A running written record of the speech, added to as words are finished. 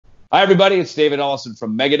Hi, everybody. It's David Ellison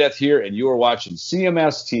from Megadeth here, and you are watching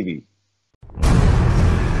CMS TV.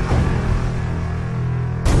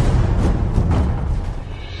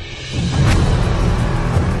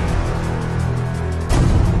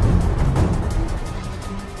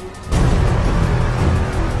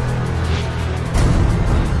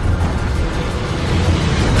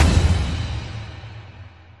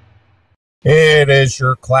 It is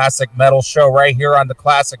your Classic Metal Show right here on the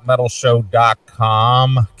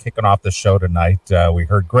ClassicMetalShow.com. Kicking off the show tonight, we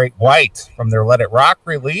heard Great White from their Let It Rock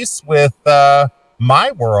release with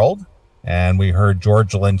My World, and we heard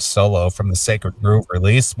George Lynch solo from the Sacred Groove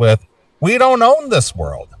release with We Don't Own This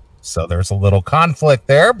World. So there's a little conflict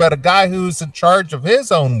there, but a guy who's in charge of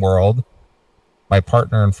his own world, my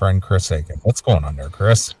partner and friend Chris Aiken. What's going on there,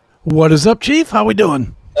 Chris? What is up, Chief? How we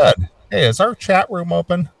doing? Good. Hey, is our chat room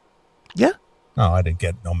open? Yeah. Oh, I didn't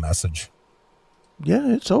get no message.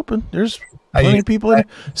 Yeah, it's open. There's plenty of people in.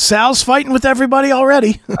 Sal's fighting with everybody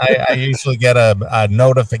already. I usually get a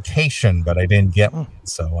notification, but I didn't get one.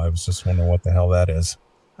 So I was just wondering what the hell that is.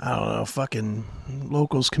 I don't know. Fucking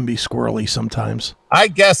locals can be squirrely sometimes. I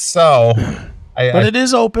guess so. But it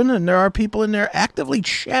is open, and there are people in there actively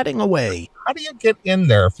chatting away. How do you get in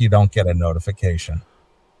there if you don't get a notification?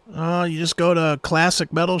 You just go to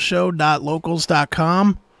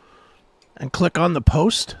classicmetalshow.locals.com. and click on the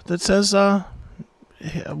post that says,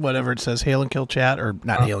 whatever it says, Halen Kill Chat, or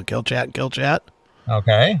not Halen Kill Chat, and Kill Chat.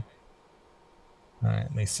 Okay. All right,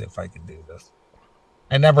 let me see if I can do this.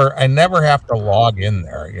 I never have to log in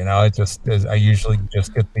there. You know, I usually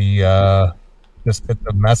just get the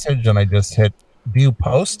message and I just hit view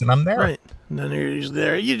post and I'm there. Right. And then you're usually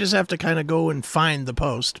there. You just have to kind of go and find the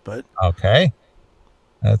post, but. Okay.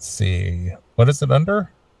 Let's see. What is it under?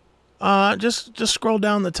 Just scroll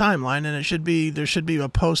down the timeline, and there should be a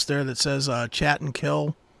post there that says chat and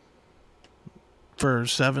kill for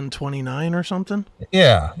 7/29 or something.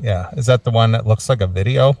 Yeah. Is that the one that looks like a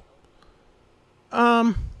video?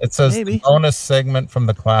 It says maybe. Bonus segment from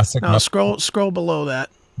the classic. No, scroll below that.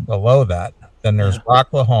 Below that, then there's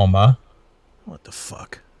Rocklahoma. What the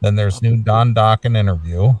fuck? Then there's new Don Dokken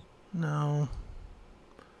interview. No,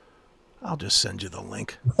 I'll just send you the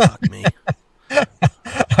link. Fuck me.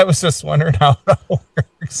 I was just wondering how it all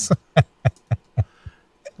works.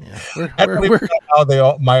 Yeah, we're how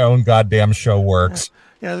my own goddamn show works.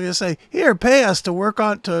 Yeah, I was gonna say, here, pay us to work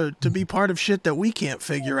on to be part of shit that we can't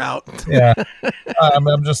figure out. Yeah,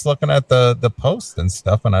 I'm just looking at the post and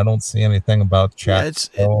stuff, and I don't see anything about chat.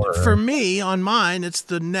 Yeah, for me on mine, it's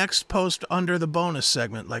the next post under the bonus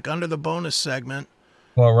segment, like under the bonus segment.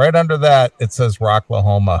 Well, right under that, it says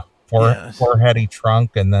Rocklahoma. Four-heady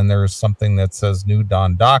trunk, and then there's something that says new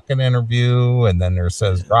Don Dokken interview, and then there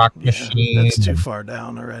says Rock Machine. That's too far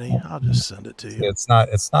down already. I'll just send it to you. It's not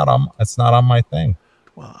on my thing.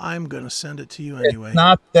 Well, I'm gonna send it to you anyway. It's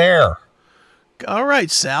not there. All right,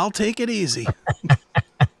 Sal, take it easy.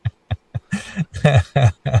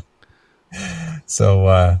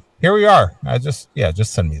 So here we are. Just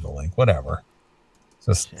send me the link. Whatever.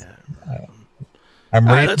 I'm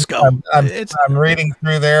reading. Let's go. I'm reading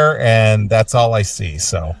through there, and that's all I see.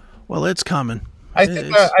 So, well, it's coming. I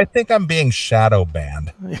think I'm being shadow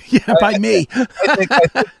banned. Yeah, by me. I think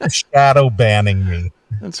you're shadow banning me.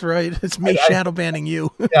 That's right. It's me shadow banning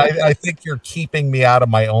you. Yeah, I think you're keeping me out of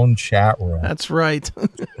my own chat room. That's right.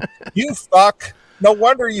 You fuck. No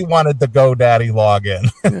wonder you wanted the GoDaddy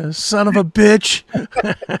login. Yeah, son of a bitch.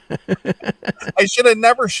 I should have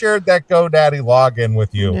never shared that GoDaddy login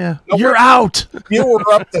with you. Yeah, you're out. You were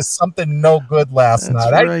up to something no good last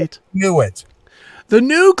night. Right. I knew it. The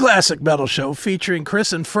new Classic Metal Show featuring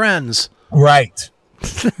Chris and friends. Right.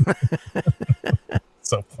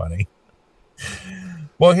 So funny.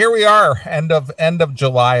 Well, here we are, end of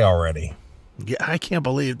July already. Yeah, I can't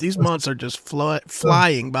believe these months are just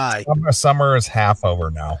flying by. Summer is half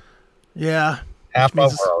over now. Yeah. Half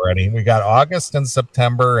over already. We got August and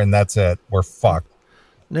September, and that's it. We're fucked.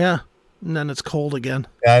 Yeah. And then it's cold again.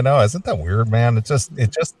 Yeah, I know. Isn't that weird, man? It just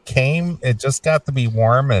got to be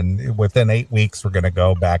warm, and within 8 weeks, we're going to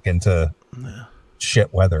go back into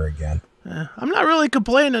shit weather again. Yeah. I'm not really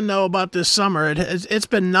complaining, though, about this summer. It's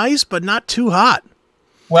been nice, but not too hot.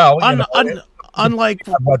 Well, unlike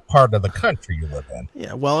what part of the country you live in.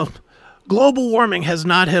 Yeah, well, global warming has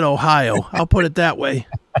not hit Ohio. I'll put it that way.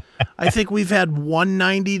 I think we've had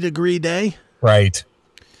 190-degree day. Right.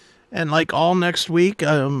 And like all next week,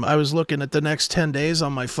 I was looking at the next 10 days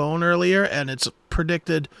on my phone earlier, and it's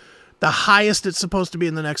predicted the highest it's supposed to be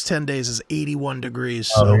in the next 10 days is 81 degrees.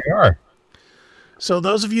 Oh, there you are. So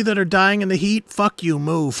those of you that are dying in the heat, fuck you,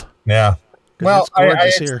 move. Yeah. Well, it's I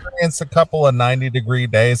gorgeous here. experienced a couple of 90-degree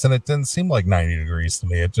days, and it didn't seem like 90 degrees to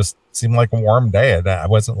me. It just seemed like a warm day. And I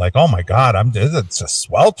wasn't like, oh my God, it's just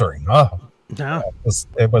sweltering. Oh, Yeah.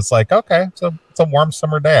 it was like, okay, so it's a warm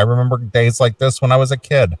summer day. I remember days like this when I was a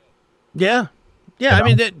kid. Yeah. Yeah. I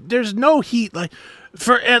mean, there's no heat like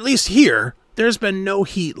for at least here. There's been no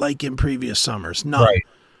heat like in previous summers. None.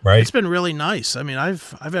 Right. It's been really nice. I mean,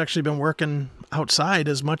 I've actually been working outside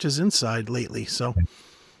as much as inside lately. So,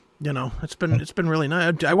 it's been really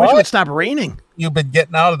nice. I wish it would stop raining. You've been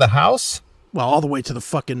getting out of the house? Well, all the way to the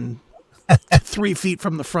fucking 3 feet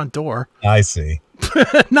from the front door. I see.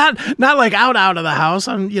 not like out of the house.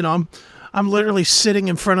 I'm literally sitting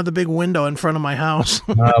in front of the big window in front of my house.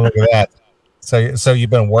 Look at that. So you've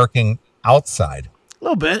been working outside? A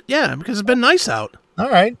little bit, yeah, because it's been nice out. All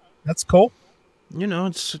right, that's cool.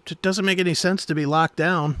 It doesn't make any sense to be locked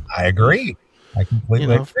down. I agree. I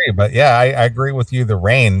completely agree. But yeah, I agree with you. The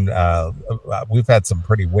rain, we've had some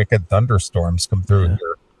pretty wicked thunderstorms come through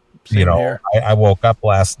here. Same here. I woke up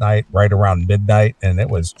last night right around midnight, and it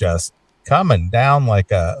was just coming down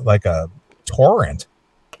like a torrent.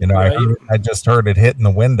 Right. I just heard it hitting the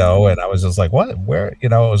window, and I was just like, what? Where? It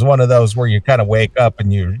was one of those where you kind of wake up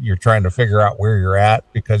and you're trying to figure out where you're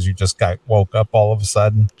at because you just got woke up all of a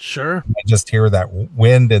sudden. Sure. I just hear that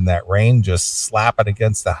wind and that rain just slapping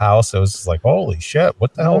against the house. It was just like, holy shit,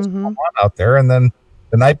 what the hell's going on out there? And then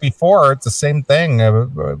the night before, it's the same thing.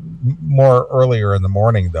 More earlier in the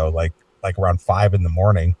morning, though, like around 5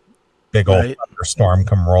 a.m. Big old thunderstorm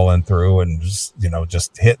come rolling through and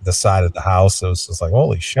just hit the side of the house. So it's just like,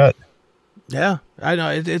 holy shit. Yeah, I know.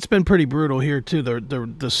 It's been pretty brutal here too.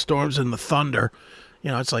 The storms and the thunder.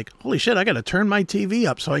 It's like, holy shit, I got to turn my TV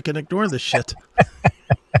up so I can ignore the shit.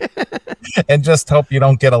 And just hope you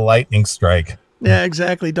don't get a lightning strike. Yeah,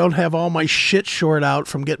 exactly. Don't have all my shit short out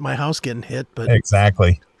from getting my house getting hit. But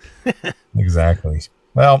exactly.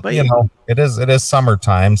 Well, but, it is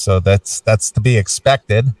summertime, so that's to be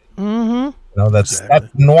expected. Mm-hmm. That's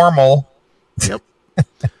normal. Yep.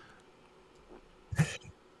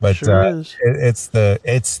 But sure is. It's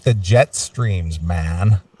the jet streams,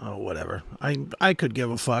 man. Oh, whatever. I could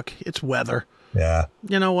give a fuck. It's weather. Yeah.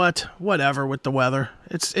 You know what? Whatever with the weather.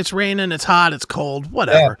 It's raining, it's hot, it's cold,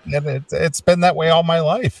 whatever. Yeah, it's been that way all my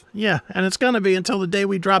life. Yeah, and it's gonna be until the day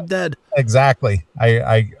we drop dead. Exactly.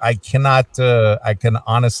 I cannot I can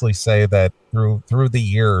honestly say that through the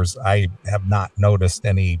years I have not noticed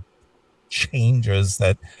any changes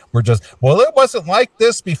that were just, well, it wasn't like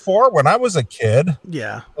this before when I was a kid.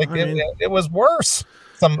 Yeah. It was worse.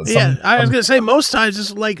 I was gonna say most times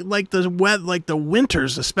it's like the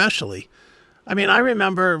winters especially. I mean, I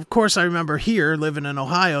remember here living in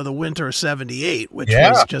Ohio, the winter of 78, which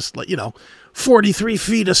was just like, 43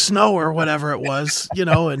 feet of snow or whatever it was,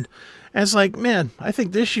 and it's like, man, I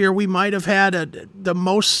think this year we might have had the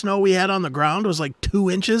most snow we had on the ground was like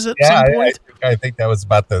 2 inches at some point. I think that was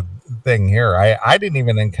about the thing here. I didn't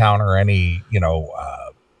even encounter any,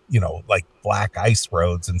 like black ice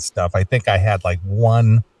roads and stuff. I think I had like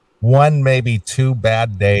one, maybe 2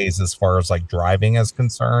 bad days as far as like driving is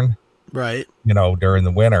concerned. Right. During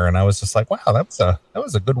the winter. And I was just like, wow, that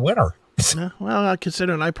was a good winter. Yeah, well,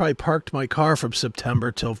 considering I probably parked my car from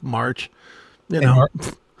September till March,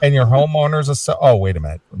 And your homeowners are oh, wait a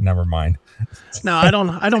minute. Never mind. No, I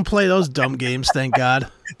don't play those dumb games, thank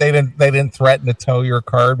God. They didn't threaten to tow your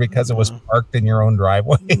car because it was parked in your own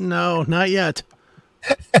driveway. No, not yet.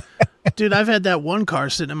 Dude, I've had that one car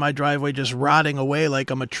sitting in my driveway just rotting away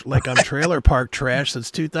like I'm trailer park trash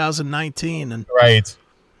since 2019, and right.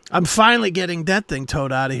 I'm finally getting that thing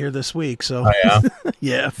towed out of here this week. So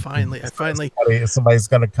yeah, finally. Somebody's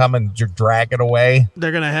going to come and drag it away.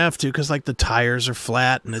 They're going to have to, because like the tires are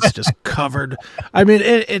flat and it's just covered. I mean,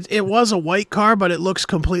 it was a white car, but it looks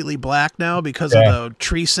completely black now because of the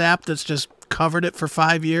tree sap that's just covered it for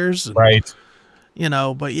 5 years. And, right.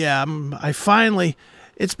 But yeah, I finally,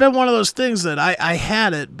 it's been one of those things that I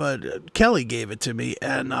had it, but Kelly gave it to me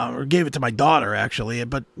or gave it to my daughter actually,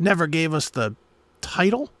 but never gave us the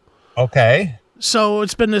title. Okay. So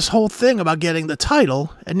it's been this whole thing about getting the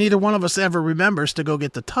title, and neither one of us ever remembers to go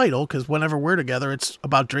get the title, because whenever we're together, it's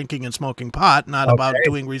about drinking and smoking pot, not about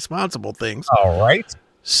doing responsible things. All right.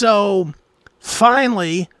 So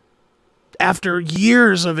finally, after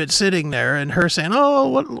years of it sitting there and her saying,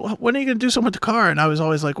 oh, when are you going to do something with the car? And I was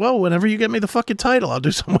always like, well, whenever you get me the fucking title, I'll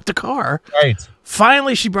do something with the car. Right.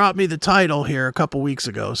 Finally, she brought me the title here a couple weeks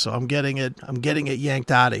ago, so I'm getting it yanked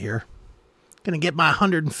out of here. Gonna get my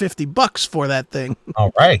 $150 for that thing.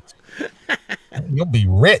 All right. You'll be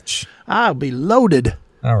rich. I'll be loaded.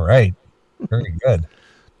 All right. Very good.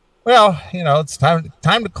 Well, it's time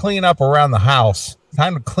to clean up around the house.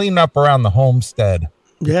 time to clean up around the homestead.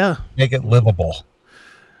 Yeah. Make it livable.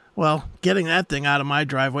 Well, getting that thing out of my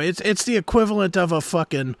driveway, it's the equivalent of a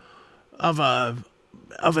fucking of a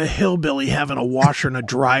hillbilly having a washer and a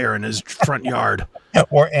dryer in his front yard.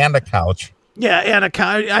 And a couch. Yeah, and a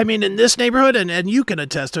couch. I mean, in this neighborhood, and you can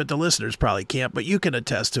attest to it, the listeners probably can't, but you can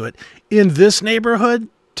attest to it. In this neighborhood,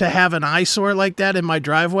 to have an eyesore like that in my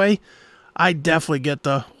driveway, I definitely get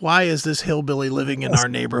the, why is this hillbilly living in our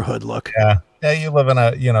neighborhood look? Yeah. Yeah, you live in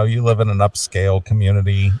an upscale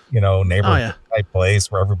community, neighborhood type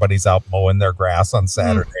place where everybody's out mowing their grass on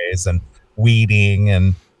Saturdays and weeding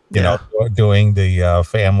and, doing the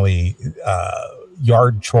family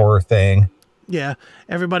yard chore thing. Yeah,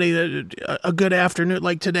 everybody, a good afternoon,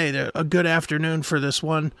 like today, a good afternoon for this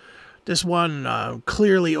one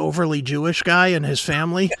clearly overly Jewish guy and his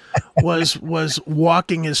family was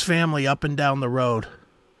walking his family up and down the road.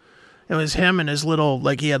 It was him and his little,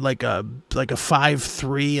 he had like a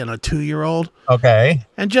 5'3" and a 2-year-old. Okay.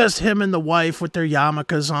 And just him and the wife with their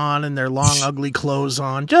yarmulkes on and their long, ugly clothes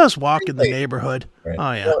on, just walking the neighborhood. Right.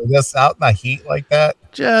 Oh, yeah. Just out in the heat like that?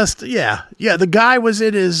 Just, yeah. Yeah, the guy was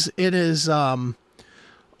in his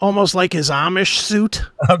almost like his Amish suit.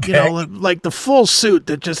 Okay. Like the full suit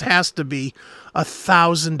that just has to be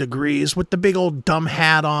 1,000 degrees with the big old dumb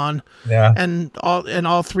hat on. Yeah. And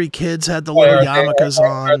all three kids had the little yarmulkes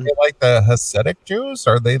on. Are they like the Hasidic Jews?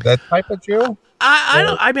 Are they that type of Jew?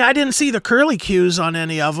 I didn't see the curly cues on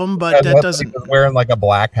any of them, but that doesn't. Wearing like a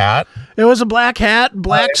black hat. It was a black hat,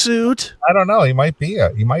 black suit. I don't know. He might be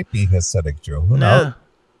Hasidic Jew. Who knows?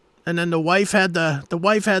 And then the wife had the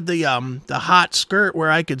hot skirt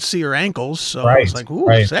where I could see her ankles. So I was like,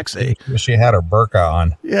 ooh, sexy. She had her burqa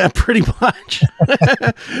on. Yeah, pretty much.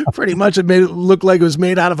 Pretty much. It made it look like it was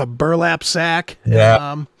made out of a burlap sack.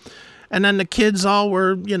 Yeah. And then the kids all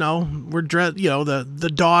were dressed.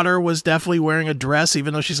 The daughter was definitely wearing a dress,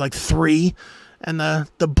 even though she's like 3. And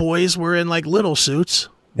the boys were in like little suits,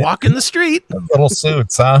 walking the street. Little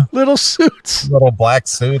suits, huh? Little suits. Little black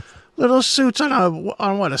suits. Little suits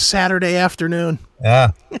on a Saturday afternoon.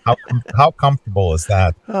 Yeah. How comfortable is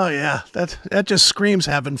that? Oh yeah. That just screams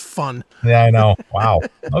having fun. Yeah, I know. Wow.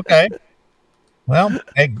 Okay. Well,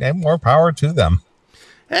 hey, more power to them.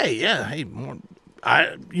 Hey, yeah. Hey,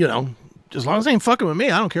 as long as they ain't fucking with me,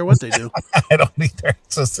 I don't care what they do. I don't either.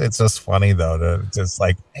 It's just funny though, to just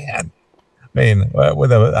like, man. I mean,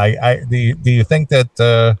 do you think that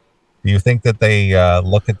they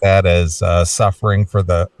look at that as suffering for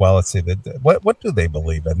the? Well, let's see. What do they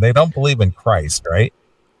believe in? They don't believe in Christ, right?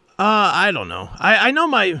 I don't know. I know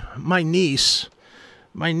my niece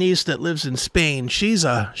that lives in Spain. She's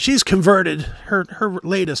converted. Her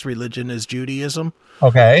latest religion is Judaism.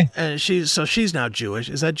 Okay. And she's now Jewish.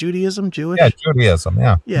 Is that Judaism? Jewish? Yeah, Judaism.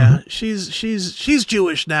 Yeah. Yeah. Mm-hmm. She's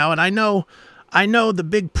Jewish now, and I know the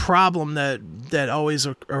big problem that always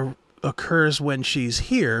occurs when she's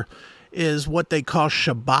here is what they call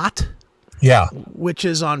Shabbat. Yeah. Which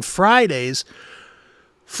is on Fridays.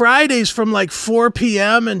 Fridays from like 4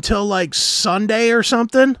 p.m. until like Sunday or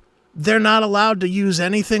something. They're not allowed to use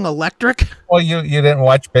anything electric. Well, you didn't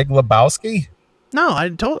watch Big Lebowski? No,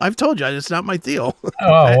 I've told you it's not my deal.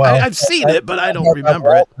 Oh, well, I've seen it, but I don't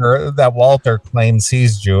remember it. That Walter claims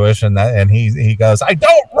he's Jewish, and he goes, "I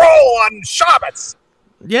don't roll on Shabbos."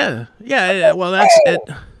 Yeah. Well, that's it.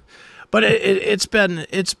 But it's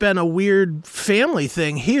been a weird family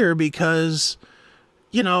thing here because,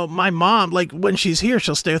 my mom, like when she's here,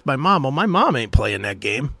 she'll stay with my mom. Well, my mom ain't playing that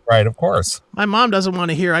game. Right, of course. My mom doesn't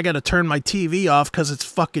want to hear I got to turn my TV off because it's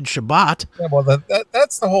fucking Shabbat. Yeah, well,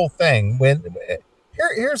 that's the whole thing.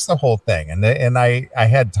 Here's the whole thing, and I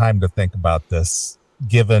had time to think about this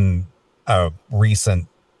given a recent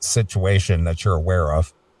situation that you're aware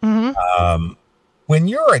of. Mm-hmm. When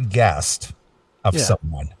you're a guest of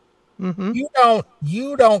someone. Mm-hmm.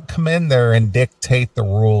 You don't come in there and dictate the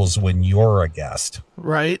rules when you're a guest.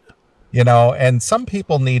 Right. And some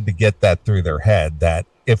people need to get that through their head that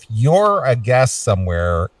if you're a guest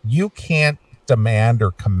somewhere, you can't demand or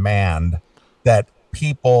command that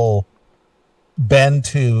people bend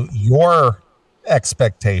to your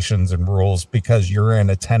expectations and rules because you're in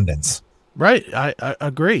attendance. Right. I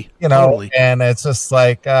agree. Totally. And it's just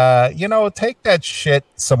like, take that shit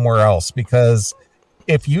somewhere else, because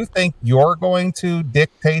if you think you're going to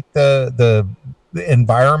dictate the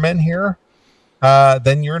environment here,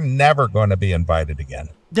 then you're never going to be invited again.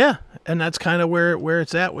 Yeah, and that's kind of where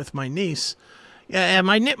it's at with my niece. Yeah, and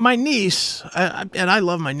my niece, and I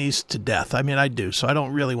love my niece to death. I mean, I do, so I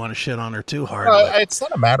don't really want to shit on her too hard. It's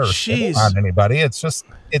not a matter of shitting on anybody. It's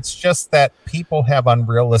just that people have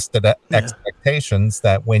unrealistic expectations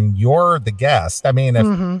that when you're the guest, I mean,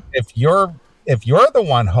 if you're if you're the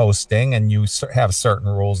one hosting and you have certain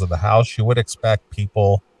rules of the house, you would expect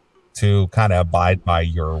people to kind of abide by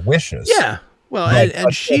your wishes. Yeah. Well,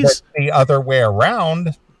 and she's the other way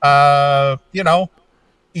around. You know,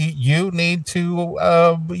 you need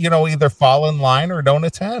to, you know, either fall in line or don't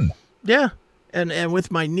attend. Yeah. And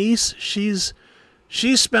with my niece, she's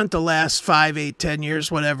spent the last 5, 8, 10 years,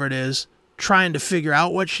 whatever it is, trying to figure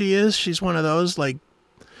out what she is. She's one of those, like,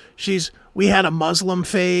 we had a Muslim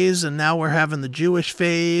phase, and now we're having the Jewish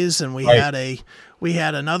phase, and we had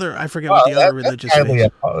another, I forget what the other religious phase.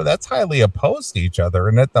 That's highly opposed to each other,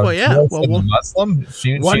 isn't it? Well, yeah. Well, the Muslim,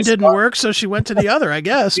 one didn't work, so she went to the other, I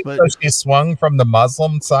guess. But so she swung from the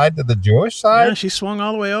Muslim side to the Jewish side. Yeah, she swung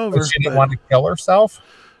all the way over. But she didn't want to kill herself.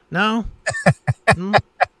 No.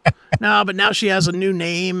 No, but now she has a new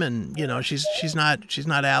name, and you know she's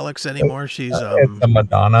not Alex anymore. She's it's a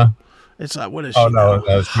Madonna. It's what is she? Oh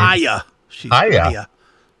no, Haya. She's Haya.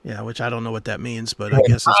 Yeah, which I don't know what that means, but I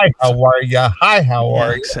guess. Hi, how are you? Hi, how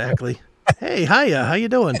are you? Exactly. Hey, Haya, how you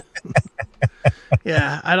doing?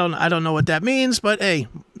 Yeah, I don't know what that means, but hey,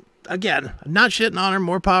 again, not shitting on her.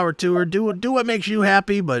 More power to her. Do what makes you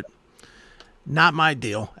happy, but not my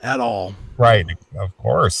deal at all. Right, of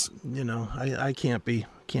course. You know, I can't be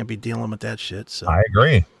dealing with that shit. So I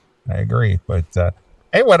agree. But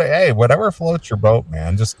hey, whatever floats your boat,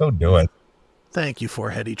 man, just go do it. Thank you,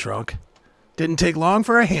 four-heady trunk. Didn't take long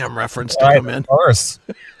for a ham reference to come in. Of course.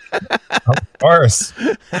 Of course.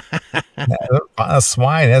 A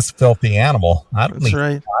swine, that's a filthy animal. I don't need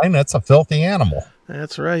right. Swine, that's a filthy animal.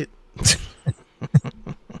 That's right.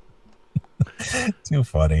 Too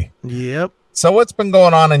funny. Yep. So what's been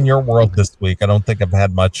going on in your world this week? I don't think I've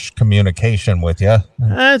had much communication with you.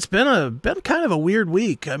 It's been kind of a weird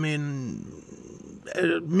week. I mean,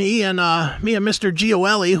 me and Mr.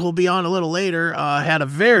 Gioeli, who'll be on a little later, had a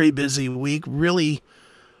very busy week, really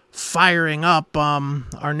firing up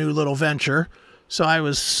our new little venture. So I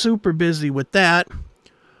was super busy with that.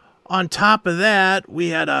 On top of that, we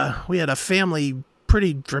had a family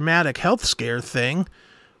pretty dramatic health scare thing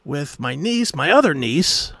with my niece, my other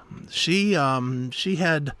niece. She had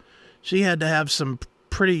to have some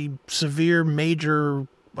pretty severe major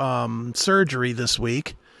surgery this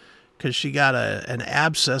week because she got an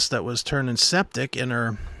abscess that was turning septic in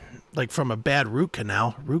her, like from a bad root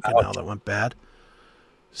canal that went bad.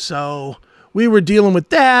 So we were dealing with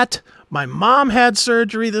that. My mom had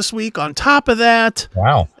surgery this week on top of that.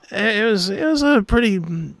 Wow. It was a pretty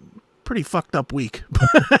fucked up week.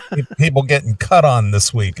 People getting cut on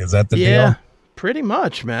this week. Is that the deal? Yeah, pretty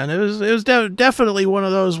much, man. It was definitely one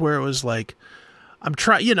of those where it was like, I'm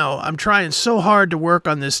trying so hard to work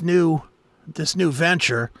on this new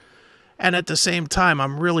venture, and at the same time,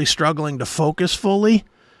 I'm really struggling to focus fully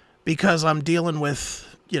because I'm dealing with,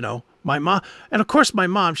 my mom. And of course, my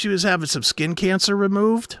mom, she was having some skin cancer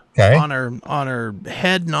removed on her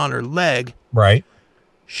head and on her leg. Right.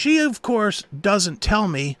 She, of course, doesn't tell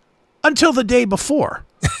me until the day before.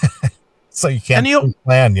 So you can't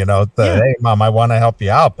plan, hey, Mom, I want to help you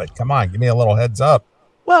out, but come on, give me a little heads up.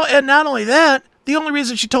 Well, and not only that, the only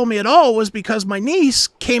reason she told me at all was because my niece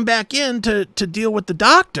came back in to deal with the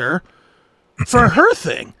doctor for her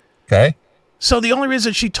thing. Okay. So the only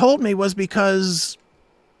reason she told me was because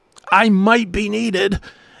I might be needed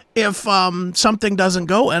if something doesn't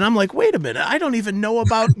go. And I'm like, wait a minute, I don't even know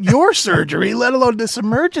about your surgery, let alone this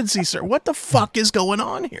emergency, sir. What the fuck is going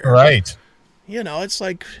on here? Right. It's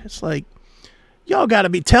like y'all got to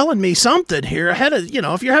be telling me something here ahead of,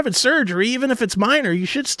 if you're having surgery, even if it's minor, you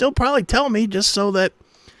should still probably tell me just so that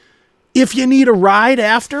if you need a ride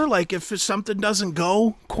after, like if something doesn't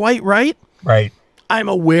go quite right. Right. I'm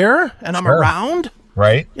aware and I'm around.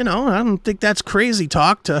 Right. I don't think that's crazy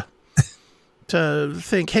talk to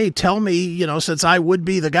think, hey, tell me, since I would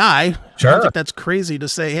be the guy. Sure. I don't think that's crazy to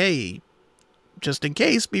say, hey, just in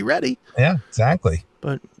case, be ready. Yeah, exactly.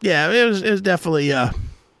 But yeah, it was definitely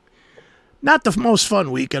not the most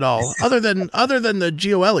fun week at all. other than the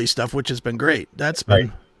Gioeli stuff, which has been great. That's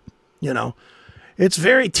been, it's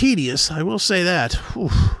very tedious. I will say that. Whew,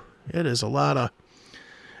 it is a lot of.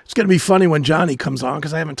 It's going to be funny when Johnny comes on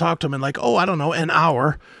because I haven't talked to him in an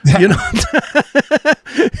hour,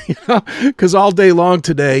 because all day long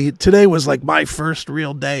today was like my first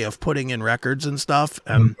real day of putting in records and stuff.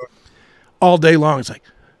 And all day long, it's like,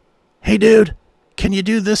 hey, dude, can you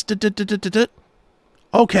do this?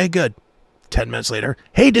 Okay, good. 10 minutes later,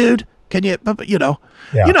 hey, dude, can you, you know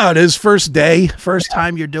how it is, first day, first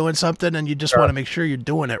time you're doing something and you just want to make sure you're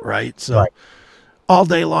doing it right. So all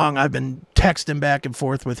day long, I've been texting back and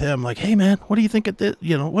forth with him like, hey, man, what do you think of this?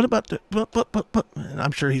 What about the, and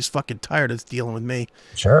I'm sure he's fucking tired of dealing with me.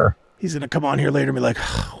 Sure. He's going to come on here later and be like,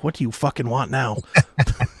 what do you fucking want now?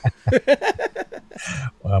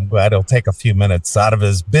 Well, I'm glad he'll take a few minutes out of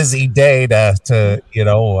his busy day to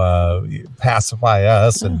pacify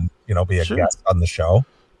us and, be a guest on the show.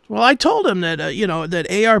 Well, I told him that,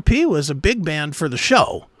 that ARP was a big band for the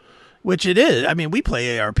show, which it is. I mean, we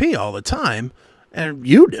play ARP all the time, and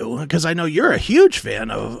you do, because I know you're a huge fan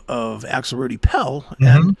of Axel Rudy Pell.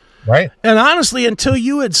 And, right. And honestly, until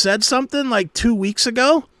you had said something like 2 weeks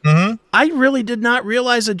ago, I really did not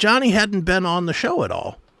realize that Johnny hadn't been on the show at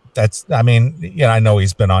all. I know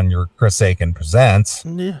he's been on your Chris Aiken Presents.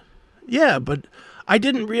 Yeah, but I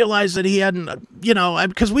didn't realize that he hadn't,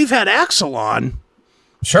 because we've had Axel on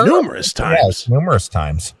numerous times. Yes, numerous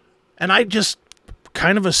times. And I just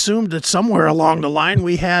kind of assumed that somewhere along the line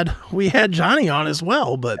we had Johnny on as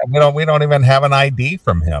well, but we don't even have an ID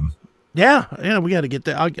from him. Yeah, we got to get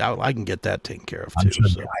that. I can get that taken care of too.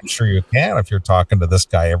 I'm sure you can if you're talking to this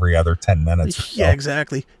guy every other 10 minutes. Or so. Yeah,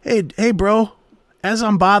 exactly. Hey, bro. As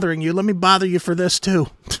I'm bothering you, let me bother you for this too.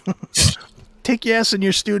 Take your ass in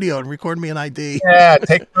your studio and record me an ID. Yeah,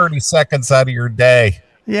 take 30 seconds out of your day.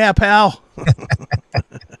 Yeah, pal.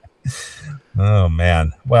 Oh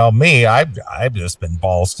man. Well, I've just been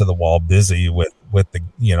balls to the wall busy with the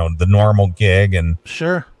the normal gig and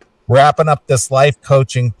sure wrapping up this life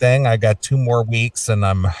coaching thing. I got 2 more weeks and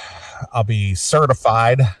I'll be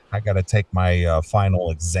certified. I got to take my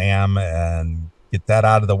final exam and get that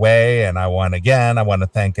out of the way. And I want to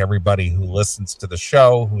thank everybody who listens to the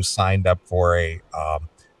show, who signed up for a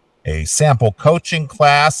sample coaching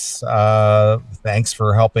class. Thanks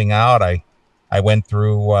for helping out. I went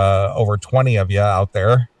through over 20 of you out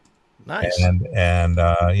there. Nice. And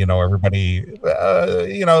everybody,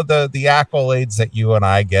 the accolades that you and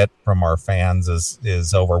I get from our fans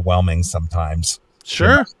is overwhelming sometimes.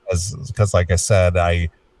 Sure. Because like I said,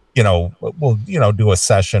 we'll do a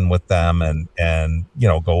session with them and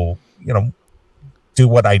go do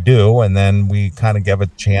what I do, and then we kind of give a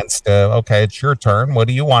chance to, okay, it's your turn. What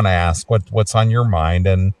do you want to ask? What's on your mind?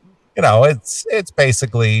 And it's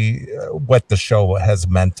basically what the show has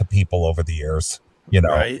meant to people over the years.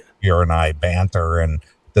 Right. You and I banter and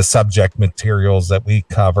the subject materials that we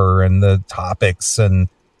cover and the topics and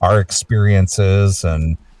our experiences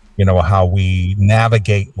and how we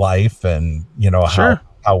navigate life and sure.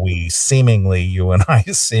 how we you and I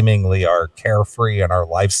seemingly are carefree in our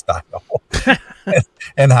lifestyle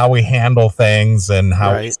and how we handle things and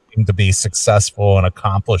how we seem to be successful and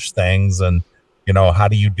accomplish things. And, how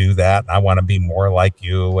do you do that? I want to be more like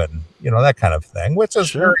you and, that kind of thing, which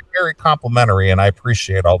is very, very complimentary. And I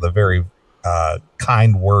appreciate all the very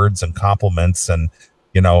kind words and compliments. And,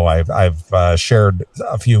 I've shared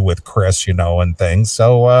a few with Chris, and things.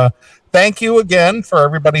 So thank you again for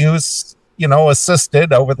everybody who's,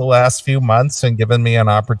 assisted over the last few months and given me an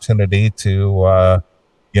opportunity to,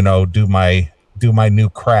 do my new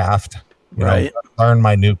craft, learn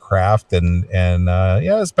my new craft. And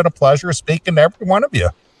it's been a pleasure speaking to every one of you.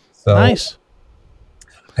 So nice.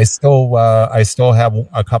 I still have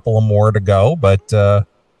a couple of more to go, but,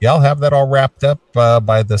 I'll have that all wrapped up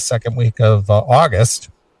by the second week of August.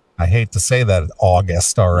 I hate to say that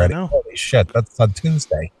August already. Holy shit, that's on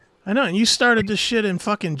Tuesday. I know, and you started this shit in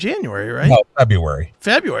fucking January, right? No, February,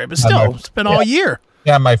 but still, it's been all year.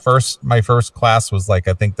 Yeah, my first class was like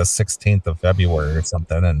I think the 16th of February or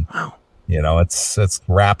something, and wow, it's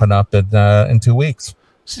wrapping up in 2 weeks.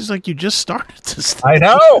 Seems like you just started this thing.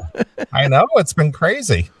 I know, it's been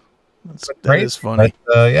crazy. That is funny.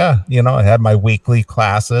 But, I had my weekly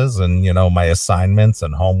classes and, my assignments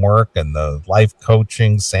and homework and the life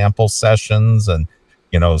coaching sample sessions and,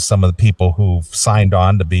 some of the people who've signed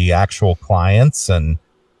on to be actual clients and,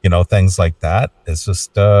 things like that. It's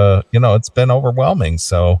just, it's been overwhelming.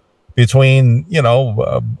 So between,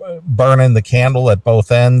 burning the candle at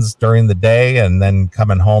both ends during the day and then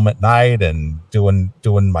coming home at night and doing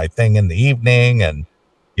my thing in the evening and,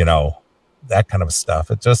 that kind of stuff.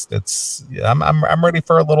 I'm ready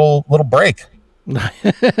for a little break.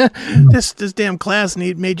 This damn class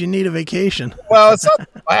made you need a vacation. Well, it's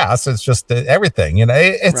not the class. It's just everything,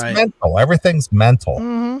 it's mental. Everything's mental.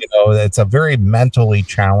 Mm-hmm. It's a very mentally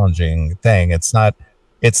challenging thing. It's not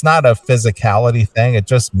a physicality thing. It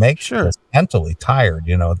just makes you mentally tired.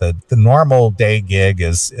 The normal day gig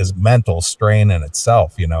is mental strain in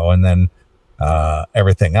itself, and then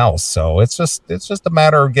everything else. So it's just a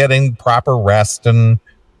matter of getting proper rest and,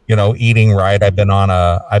 eating right. I've been on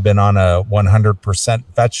a 100%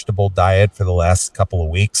 vegetable diet for the last couple of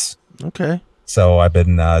weeks. Okay. So I've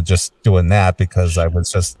been just doing that because I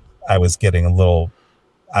was getting a little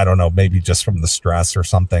I don't know, maybe just from the stress or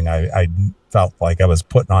something, I felt like I was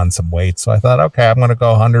putting on some weight. So I thought, okay, I'm going to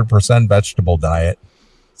go 100% vegetable diet.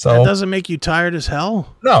 So that doesn't make you tired as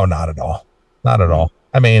hell? No, not at all. Not at all.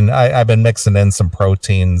 I mean, I've been mixing in some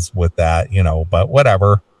proteins with that, you know, but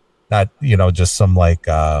whatever. Not, you know, just some like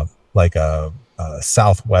a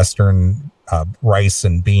Southwestern rice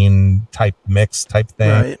and bean type mix type thing.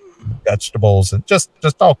 Right. Vegetables and just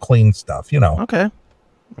all clean stuff, you know. Okay.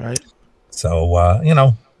 Right. So, you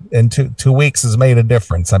know, in 2 weeks has made a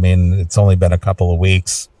difference. I mean, it's only been a couple of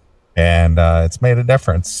weeks and it's made a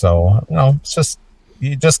difference. So, you know, it's just,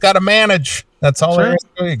 you just got to manage. That's all there is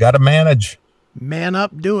to do. You got to manage. Man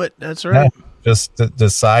up, do it. That's right. Yeah, just to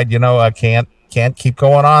decide, you know, I can't keep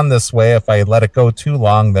going on this way. If I let it go too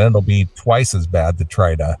long, then it'll be twice as bad to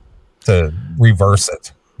try to reverse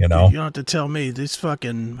it, you know. You don't have to tell me.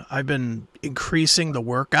 I've been increasing the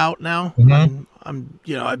workout now. Mm-hmm.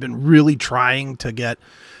 I've been really trying to get,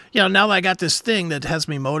 you know, now that I got this thing that has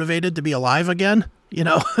me motivated to be alive again, you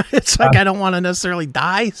know, it's like I don't want to necessarily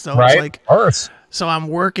die. So right, it's like, of course. So I'm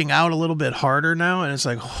working out a little bit harder now, and it's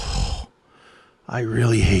like, oh, I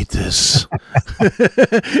really hate this.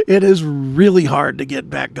 It is really hard to get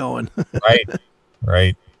back going.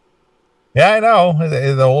 Right. Yeah, I know.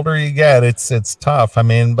 The older you get, it's tough. I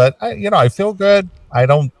mean, but I feel good. I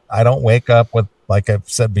don't wake up with, like I've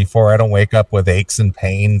said before, I don't wake up with aches and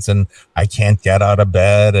pains, and I can't get out of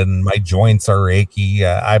bed, and my joints are achy.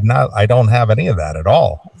 I don't have any of that at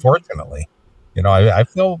all, fortunately. You know, I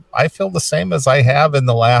feel the same as I have in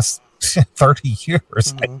the last 30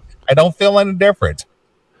 years. Mm-hmm. I don't feel any different,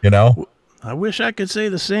 you know. I wish I could say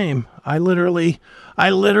the same. I literally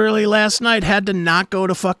last night had to not go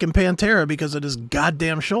to fucking Pantera because of his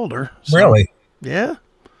goddamn shoulder. So, really? Yeah.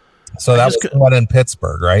 So that was the one in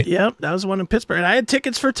Pittsburgh, right? Yep, that was the one in Pittsburgh. And I had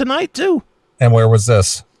tickets for tonight too. And where was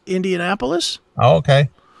this? Indianapolis. Oh, okay.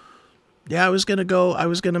 Yeah, I was gonna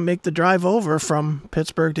make the drive over from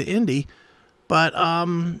Pittsburgh to Indy, but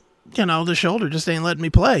you know, the shoulder just ain't letting me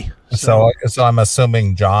play. So I'm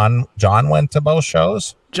assuming John went to both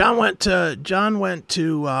shows? John went to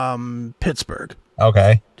Pittsburgh.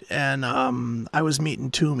 Okay. And I was meeting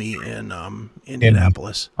Toomey in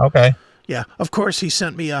Indianapolis. Okay. Yeah. Of course he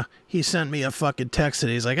sent me a fucking text,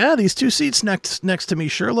 and he's like, these two seats next to me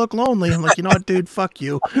sure look lonely. I'm like, you know what, dude, fuck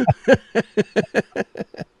you.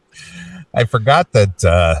 I forgot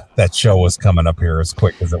that show was coming up here as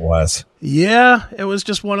quick as it was. Yeah, it was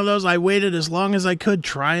just one of those. I waited as long as I could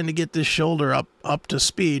trying to get this shoulder up to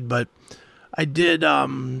speed, but I did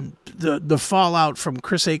the fallout from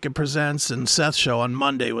Chris Aiken Presents and Seth's show on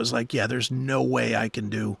Monday was like, yeah, there's no way I can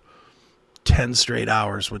do 10 straight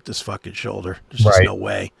hours with this fucking shoulder. There's just no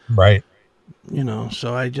way. Right. You know,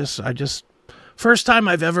 so I just first time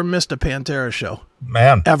I've ever missed a Pantera show.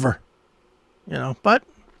 Man. Ever. You know, but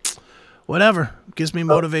whatever. Gives me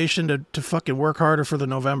motivation to fucking work harder for the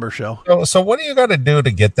November show. So what do you got to do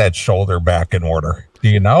to get that shoulder back in order? Do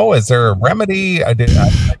you know? Is there a remedy? I'm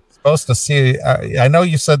supposed to see. I know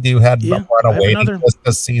you said you had a waiting list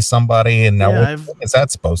to see somebody, and now when is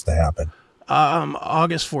that supposed to happen?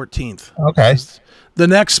 August 14th. Okay. The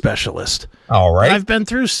next specialist. All right. And I've been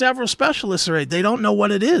through several specialists already. They don't know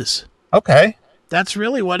what it is. Okay. That's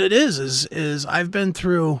really what it is I've been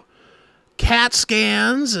through CAT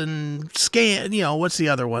scans and you know, what's the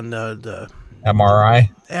other one? The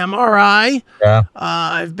MRI. Yeah.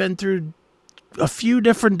 I've been through a few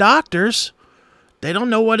different doctors. They don't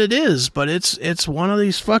know what it is, but it's one of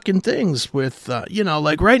these fucking things with, you know,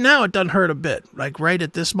 like right now it doesn't hurt a bit. Like right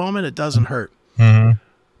at this moment, it doesn't hurt. Mm-hmm.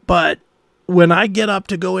 But when I get up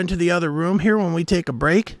to go into the other room here, when we take a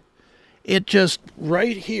break, it just,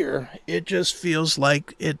 right here, it just feels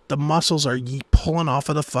like the muscles are pulling off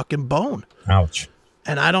of the fucking bone. Ouch.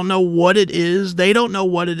 And I don't know what it is. They don't know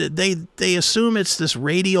what it is. They assume it's this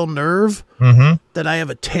radial nerve, that I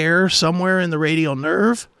have a tear somewhere in the radial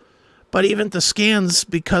nerve. But even the scans,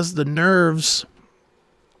 because the nerves,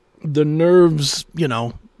 you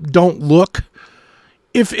know, don't look,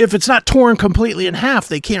 if it's not torn completely in half,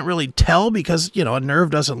 they can't really tell because, you know, a nerve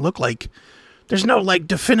doesn't look like, there's no like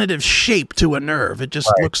definitive shape to a nerve. It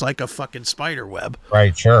just looks like a fucking spider web.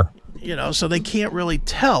 Right, sure. You know, so they can't really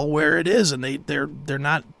tell where it is, and they're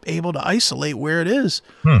not able to isolate where it is.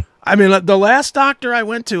 I mean, the last doctor I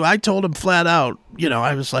went to, I told him flat out, you know,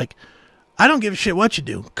 I was like, I don't give a shit what you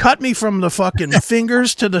do. Cut me from the fucking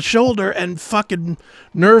fingers to the shoulder and fucking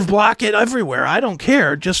nerve block it everywhere. I don't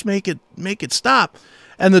care. Just make it stop.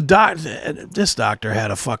 And this doctor had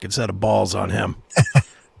a fucking set of balls on him.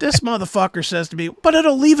 This motherfucker says to me, but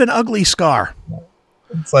it'll leave an ugly scar.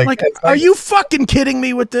 It's like, are you fucking kidding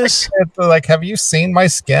me with this? It's like, have you seen my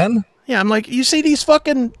skin? Yeah, I'm like, you see these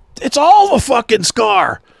fucking, it's all the fucking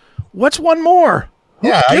Scar. What's one more?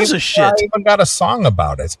 Who gives a shit? I even got a song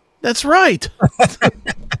about it. That's right.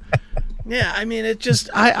 Yeah, I mean, it just,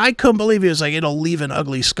 I couldn't believe he was like, it'll leave an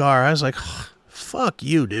ugly scar. I was like, fuck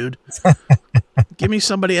you, dude. Give me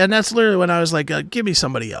somebody, and that's literally when I was like, give me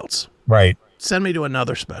somebody else. Right. Send me to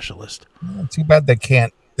another specialist. Too bad they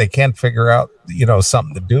can't figure out,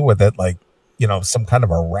 something to do with it, like, some kind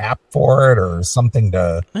of a wrap for it or something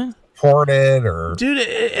to port it or. Dude,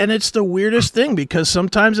 and it's the weirdest thing because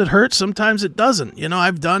sometimes it hurts, sometimes it doesn't.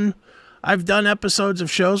 I've done episodes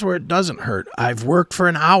of shows where it doesn't hurt. I've worked for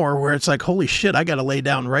an hour where it's like, holy shit, I got to lay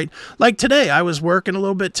down right. Like today, I was working a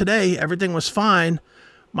little bit today. Everything was fine.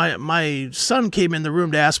 My son came in the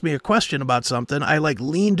room to ask me a question about something. I like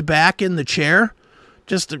leaned back in the chair.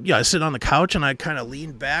 I sit on the couch and I kind of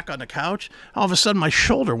leaned back on the couch. All of a sudden, my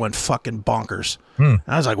shoulder went fucking bonkers. And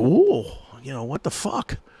I was like, "Whoa, what the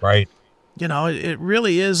fuck?" Right. It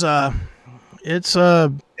really is. It's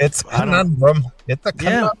conundrum. It's a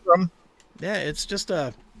conundrum. Yeah, it's just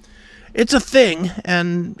it's a thing,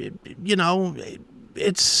 and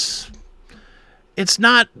it's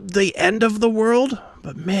not the end of the world,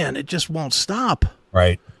 but man, it just won't stop.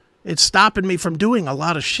 Right. It's stopping me from doing a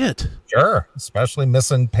lot of shit. Sure, especially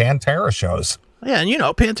missing Pantera shows. Yeah, and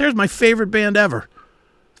Pantera's my favorite band ever.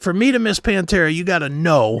 For me to miss Pantera, you got to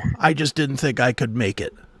know I just didn't think I could make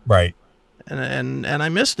it. Right. And I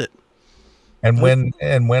missed it. And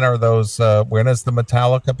when are those? When is the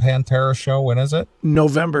Metallica Pantera show? When is it?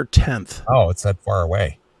 November 10th. Oh, it's that far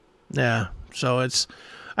away. Yeah. So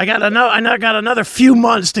I got another few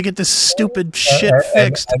months to get this stupid shit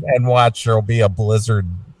fixed. And watch, there'll be a blizzard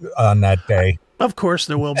on that day. Of course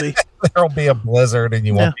there will be. There'll be a blizzard and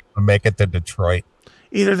you won't be able to make it to Detroit.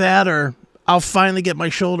 Either that or I'll finally get my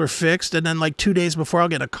shoulder fixed, and then like 2 days before I'll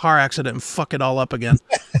get in a car accident and fuck it all up again.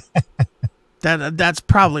 That's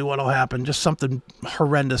probably what'll happen. Just something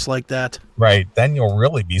horrendous like that. Right. Then you'll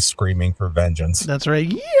really be screaming for vengeance. That's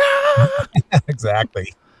right. Yeah.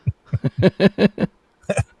 Exactly.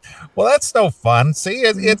 Well, that's no fun. See,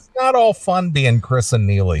 it's not all fun being Chris and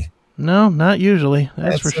Neeley. No, not usually.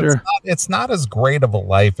 That's for sure. It's not as great of a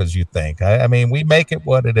life as you think. I mean, we make it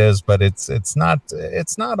what it is, but it's not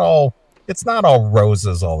all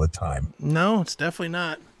roses all the time. No, it's definitely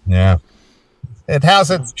not. Yeah. It has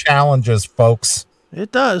its challenges, folks.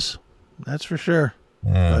 It does. That's for sure.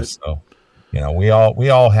 Yeah, but, so we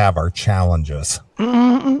all have our challenges.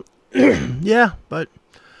 Yeah, but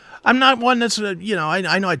I'm not one that's I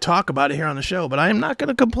know I talk about it here on the show, but I am not going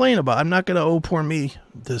to complain about it. I'm not going to poor me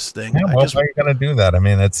this thing. Yeah, well, how are you going to do that? I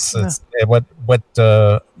mean, it's what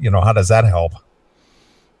how does that help?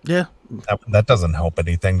 Yeah. That doesn't help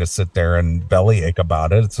anything to sit there and bellyache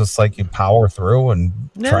about it. It's just like you power through and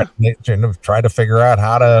try to figure out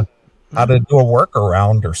how to do a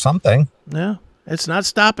workaround or something. Yeah. It's not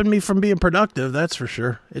stopping me from being productive, that's for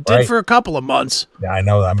sure. It did for a couple of months. Yeah, I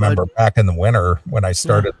know. I remember back in the winter when I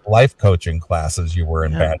started life coaching classes, you were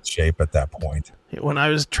in bad shape at that point. When I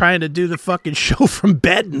was trying to do the fucking show from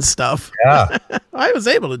bed and stuff. Yeah. I was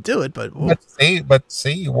able to do it, but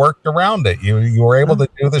see, you worked around it. You were able to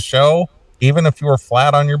do the show even if you were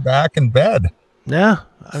flat on your back in bed. Yeah.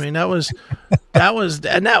 I mean, that was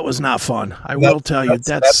not fun. I will tell you,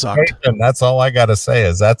 that sucked. That's all I got to say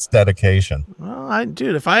is that's dedication. Well,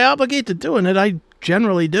 if I obligate to doing it, I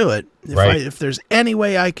generally do it. If there's any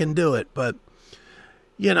way I can do it, but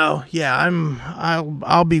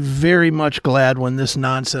I'll be very much glad when this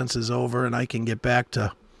nonsense is over and I can get back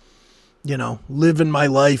to, living my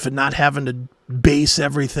life and not having to base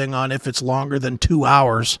everything on if it's longer than 2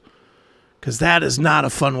 hours, because that is not a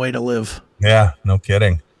fun way to live. Yeah, no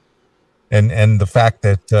kidding. And the fact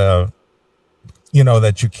that,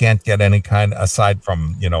 that you can't get any kind, aside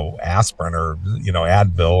from, aspirin or,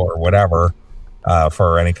 Advil or whatever,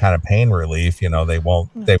 for any kind of pain relief, they won't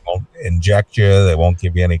inject you. They won't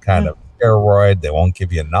give you any kind of steroid. They won't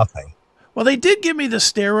give you nothing. Well, they did give me the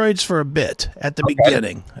steroids for a bit at the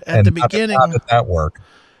beginning. How did that work?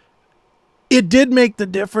 It did make the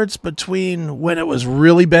difference between when it was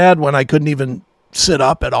really bad, when I couldn't even sit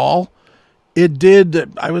up at all. It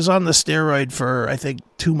did. I was on the steroid for, I think,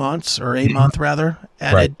 2 months or a month rather.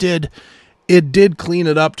 And it did clean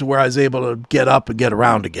it up to where I was able to get up and get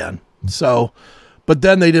around again. So, but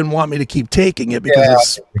then they didn't want me to keep taking it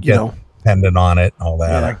because it's, dependent on it and all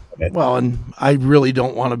that. Yeah. Well, and I really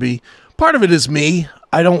don't want to be, part of it is me.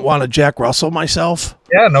 I don't want to Jack Russell myself.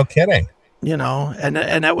 Yeah, no kidding.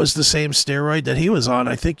 And that was the same steroid that he was on.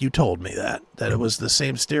 I think you told me that it was the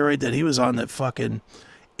same steroid that he was on that fucking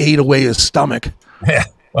ate away his stomach. Yeah.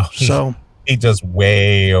 Well, he just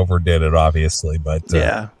way overdid it, obviously, but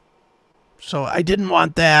yeah. So I didn't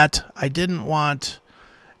want that. I didn't want,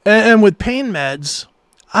 and with pain meds,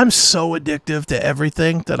 I'm so addictive to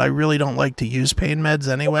everything that I really don't like to use pain meds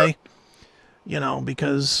anyway. You know,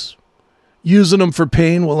 because using them for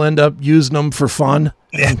pain will end up using them for fun.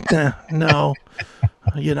 No,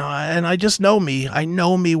 you know, and I just know me. I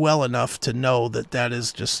know me well enough to know that that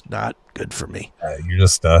is just not good for me. You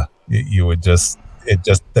just, you would just,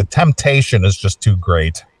 the temptation is just too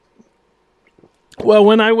great. Well,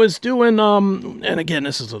 when I was doing, and again,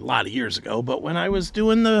 this is a lot of years ago, but when I was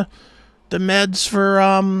doing the meds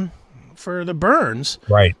for the burns,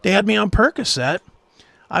 right? They had me on Percocet.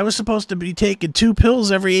 I was supposed to be taking 2 pills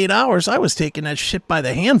every 8 hours. I was taking that shit by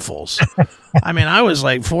the handfuls. I mean, I was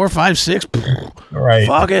like 4, 5, 6. Right.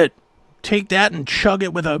 Fuck it. Take that and chug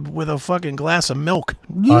it with a fucking glass of milk.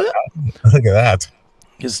 Look at that.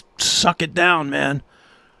 Just suck it down, man.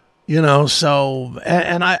 You know, so,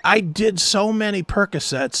 and I did so many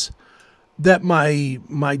Percocets that my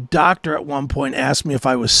doctor at one point asked me if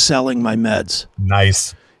I was selling my meds.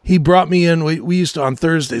 Nice. He brought me in. We used to, on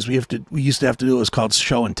Thursdays, we used to have to do what was called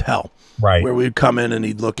show and tell. Right. Where we'd come in and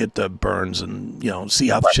he'd look at the burns and, you know, see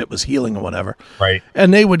how shit was healing or whatever. Right.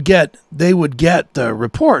 And they would get the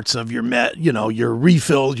reports of your your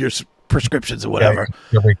refills, your prescriptions or whatever.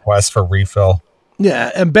 Your request for refill. Yeah.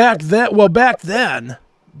 And back at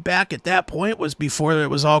that point was before it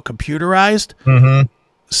was all computerized. Mm-hmm.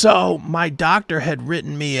 So my doctor had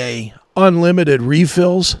written me a unlimited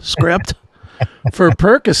refills script for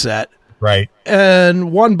Percocet. Right.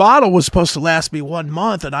 And one bottle was supposed to last me 1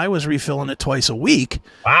 month, and I was refilling it twice a week.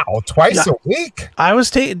 Wow, twice a week? I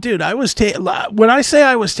was taking, when I say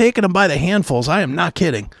I was taking them by the handfuls, I am not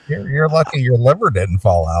kidding. You're lucky your liver didn't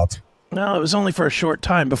fall out. No, it was only for a short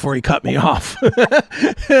time before he cut me off.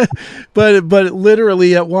 but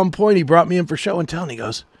literally at one point, he brought me in for show and tell, and he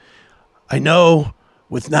goes, I know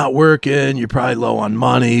with not working, you're probably low on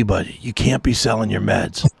money, but you can't be selling your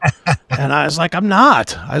meds. And I was like, I'm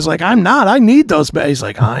not. I need those meds. He's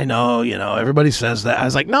like, I know, everybody says that. I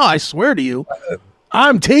was like, no, I swear to you,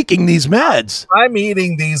 I'm taking these meds. I'm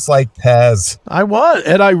eating these like Pez. I was,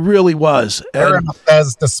 and I really was. They're in a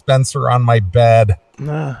Pez dispenser on my bed.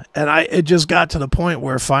 And it just got to the point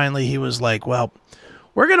where finally he was like, well,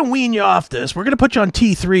 we're going to wean you off this. We're going to put you on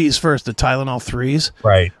T3s first, the Tylenol 3s.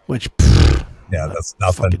 Right. Which, yeah, that's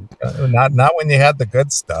nothing. Not when you had the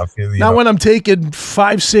good stuff. Not when I'm taking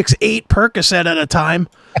 5, 6, 8 Percocet at a time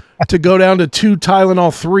to go down to 2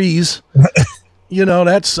 Tylenol 3s.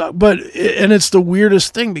 That's, and it's the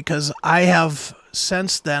weirdest thing because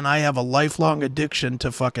since then I have a lifelong addiction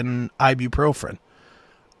to fucking ibuprofen.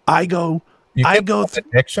 I go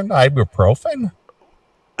addiction to ibuprofen?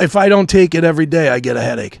 If I don't take it every day, I get a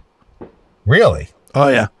headache. Really? Oh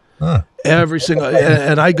yeah. Huh. Every single,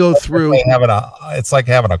 and I go through. It's like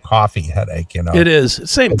having a coffee headache, It is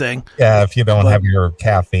same thing. Yeah, if you don't have your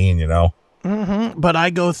caffeine, Mm-hmm. But I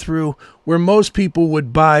go through where most people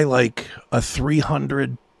would buy like a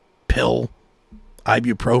 300 pill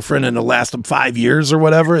ibuprofen and it'll last them 5 years or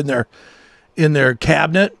whatever in their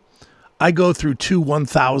cabinet. I go through 2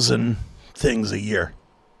 1,000 things a year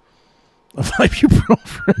of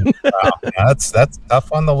ibuprofen. Wow, that's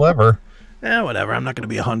tough on the liver. Yeah, whatever. I'm not going to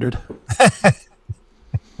be 100.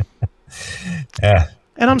 Yeah.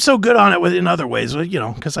 And I'm so good on it in other ways,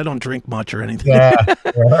 because I don't drink much or anything. Yeah.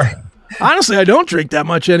 Honestly, I don't drink that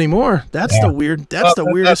much anymore. That's the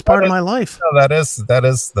weirdest part of my life. No, that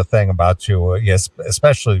is the thing about you. Yes,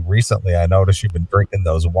 especially recently, I noticed you've been drinking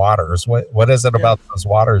those waters. What is it about those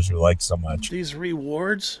waters you like so much? These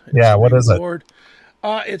rewards. What is it?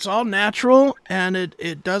 It's all natural, and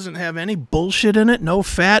it doesn't have any bullshit in it. No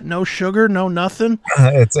fat, no sugar, no nothing.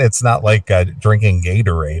 It's not like drinking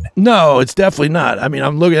Gatorade. No, it's definitely not. I mean,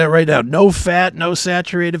 I'm looking at it right now. No fat, no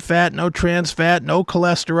saturated fat, no trans fat, no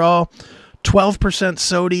cholesterol, 12%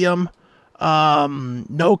 sodium,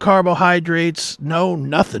 no carbohydrates, no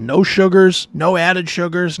nothing, no sugars, no added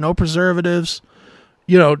sugars, no preservatives,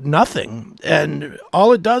 nothing. And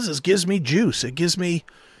all it does is gives me juice. It gives me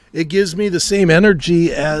the same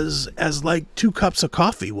energy as like 2 cups of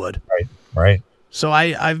coffee would. Right. So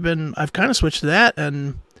I've kind of switched to that,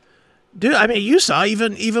 and dude, I mean, you saw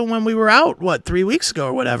even when we were out 3 weeks ago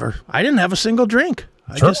or whatever, I didn't have a single drink.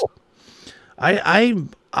 I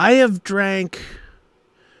have drank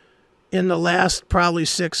in the last probably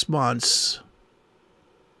 6 months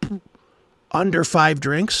under 5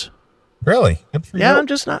 drinks. Really? Good for you. I'm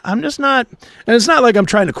just not, and it's not like I'm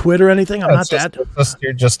trying to quit or anything. I'm not that.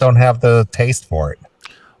 You just don't have the taste for it.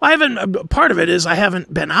 I haven't. Part of it is I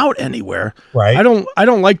haven't been out anywhere. Right. I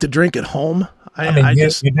don't like to drink at home. I mean,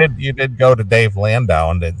 you did go to Dave Landau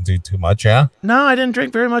and didn't do too much, yeah? No, I didn't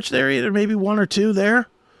drink very much there either. Maybe one or two there,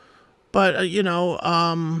 but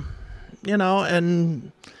and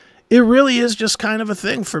it really is just kind of a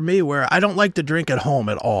thing for me where I don't like to drink at home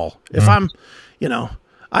at all. If I'm,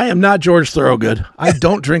 I am not George Thorogood. I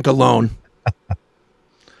don't drink alone.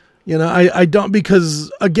 I don't, because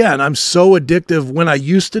again, I'm so addictive. When I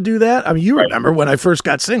used to do that, I mean, you remember when I first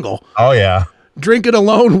got single. Oh yeah. Drinking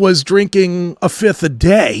alone was drinking a fifth a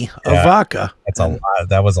day of vodka. That's a lot.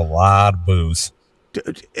 That was a lot of booze.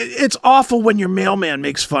 Dude, it's awful when your mailman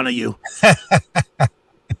makes fun of you.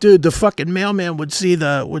 Dude, the fucking mailman would see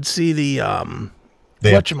the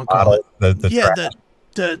whatchamacallit,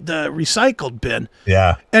 the recycled bin.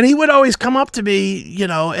 Yeah. And he would always come up to me,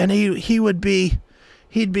 and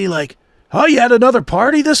he'd be like, "Oh, you had another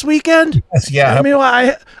party this weekend?" Yeah. I mean,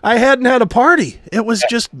 I hadn't had a party. It was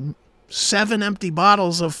just 7 empty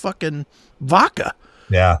bottles of fucking vodka.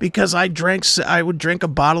 Yeah. Because I would drink a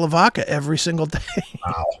bottle of vodka every single day.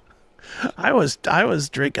 Wow. I was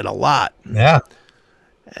drinking a lot. Yeah.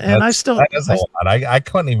 And that is a lot. I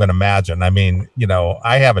couldn't even imagine. I mean,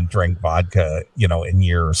 I haven't drank vodka, in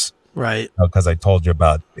years. Right. Because I told you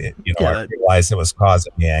about it, I realized it was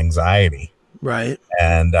causing me anxiety. Right.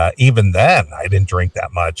 And even then I didn't drink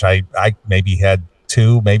that much. I maybe had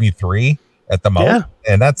 2, maybe 3 at the most. Yeah.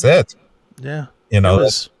 And that's it. Yeah.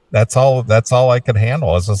 That's all I could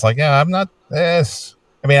handle. It's just like, I'm not this.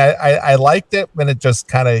 I mean, I liked it when it just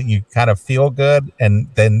you kind of feel good, and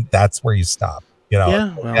then that's where you stop.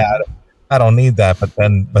 I don't need that. But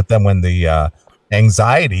then when the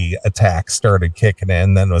anxiety attacks started kicking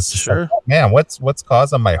in, then it was just like, oh, man, what's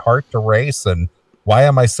causing my heart to race, and why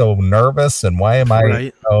am I so nervous, and why am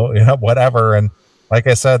I whatever. And like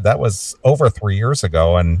I said, that was over 3 years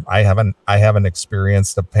ago, and I haven't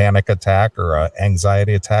experienced a panic attack or an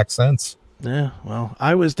anxiety attack since. Yeah, well,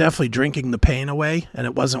 I was definitely drinking the pain away, and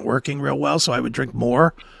it wasn't working real well, so I would drink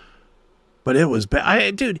more. But it was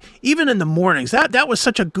bad. Dude, even in the mornings, that was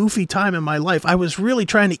such a goofy time in my life. I was really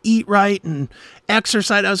trying to eat right and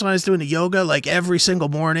exercise. That was when I was doing the yoga, like every single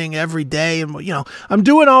morning, every day. And, I'm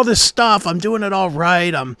doing all this stuff. I'm doing it all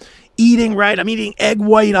right. I'm eating right. I'm eating egg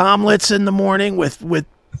white omelets in the morning with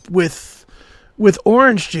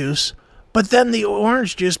orange juice. But then the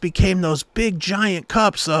orange juice became those big giant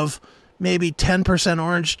cups of maybe 10%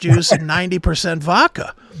 orange juice and 90%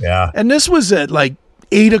 vodka. Yeah. And this was at like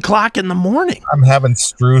 8 o'clock in the morning. I'm having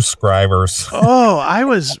Struscribers. Oh, I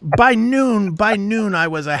was by noon, I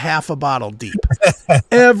was a half a bottle deep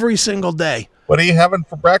every single day. What are you having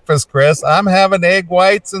for breakfast, Chris? I'm having egg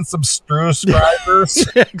whites and some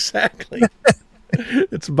Struscribers. Yeah, exactly.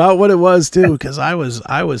 It's about what it was too, because I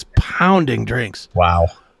was pounding drinks. Wow.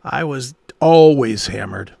 I was always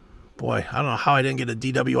hammered. Boy, I don't know how I didn't get a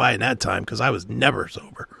DWI in that time, because I was never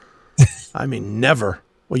sober. I mean, never.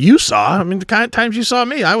 Well, you saw. I mean, the kind of times you saw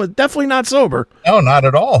me, I was definitely not sober. No, not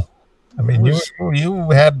at all. I mean, you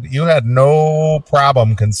had no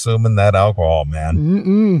problem consuming that alcohol, man.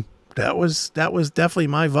 Mm-mm. That was definitely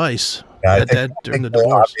my vice. Yeah, during the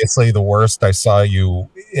divorce. Obviously, the worst I saw you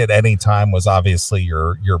at any time was obviously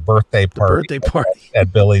your birthday party.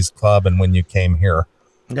 At Billy's Club, and when you came here.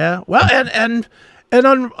 Yeah, well, and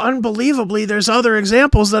unbelievably, there's other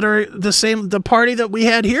examples that are the same. The party that we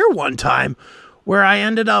had here one time, where I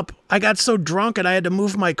got so drunk and I had to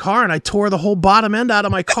move my car, and I tore the whole bottom end out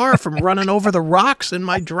of my car from running over the rocks in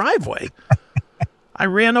my driveway. I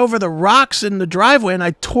ran over the rocks in the driveway, and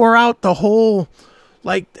I tore out the whole,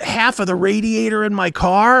 like, half of the radiator in my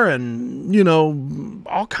car, and,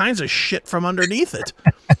 all kinds of shit from underneath it.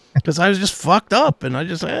 Because I was just fucked up, and I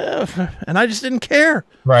just didn't care.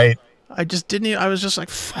 Right. I just didn't. I was just like,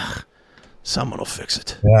 fuck, someone will fix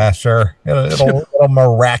it. Yeah, sure. It'll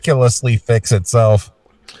miraculously fix itself.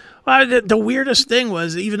 The weirdest thing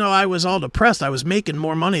was, even though I was all depressed, I was making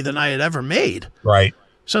more money than I had ever made. Right.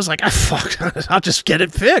 So I was like, fuck, I'll just get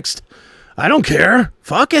it fixed. I don't care.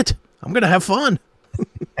 Fuck it. I'm going to have fun.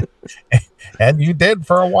 And you did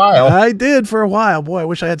for a while. I did for a while. Boy, I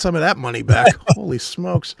wish I had some of that money back. Holy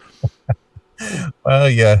smokes. Well,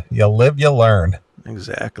 you live, you learn.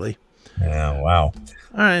 Exactly. Yeah, wow. All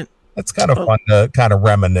right. It's kind of fun to kind of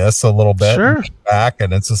reminisce a little bit. Sure. Back,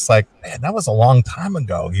 and it's just like, man, that was a long time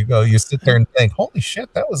ago. You sit there and think, holy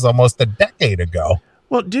shit, that was almost a decade ago.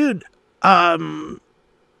 Well, dude,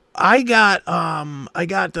 I got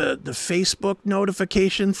the Facebook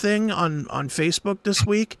notification thing on Facebook this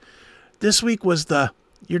week. This week was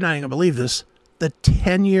you're not even gonna believe this, the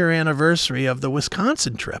 10-year anniversary of the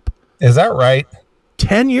Wisconsin trip. Is that right?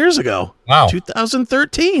 10 years ago. Wow.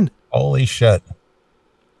 2013. Holy shit.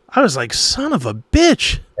 I was like, son of a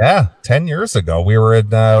bitch. Yeah, 10 years ago. We were at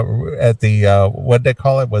the, what'd they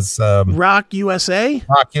call it? Was Rock USA?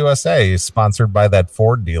 Rock USA, sponsored by that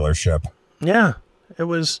Ford dealership. Yeah, it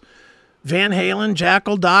was Van Halen,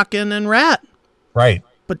 Jackal, Dokken, and Rat. Right.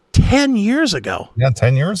 But 10 years ago. Yeah,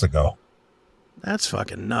 10 years ago. That's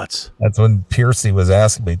fucking nuts. That's when Piercy was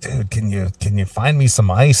asking me, dude, can you find me some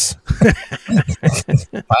ice?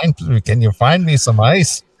 Can you find me some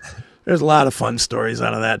ice? There's a lot of fun stories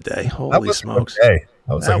out of that day. Holy smokes.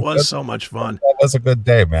 That was so much fun. That was a good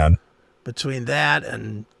day, man. Between that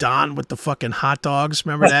and Don with the fucking hot dogs.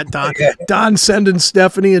 Remember that, Don? Yeah. Don sending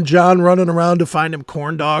Stephanie and John running around to find him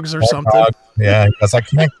corn dogs or something. Dogs. Yeah, because I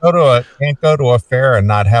can't go to a fair and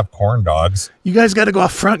not have corn dogs. You guys got to go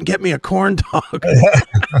out front and get me a corn dog.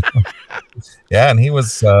 Yeah, and he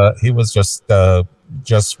was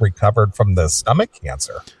just recovered from the stomach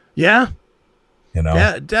cancer. Yeah. You know,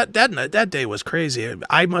 yeah, that day was crazy.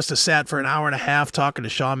 I must have sat for an hour and a half talking to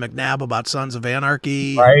Sean McNabb about Sons of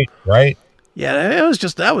Anarchy. Right. Yeah, that was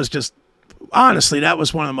just honestly, that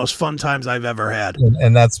was one of the most fun times I've ever had.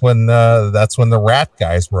 And that's when the Rat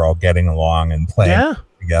guys were all getting along and playing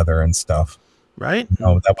together and stuff. Right.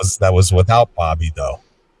 No, that was without Bobby though.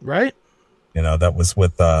 Right. You know, that was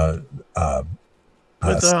with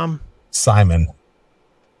Simon.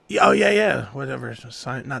 Oh yeah, whatever.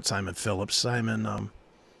 Not Simon Phillips. Simon.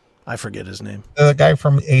 I forget his name. The guy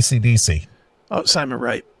from AC/DC. Oh, Simon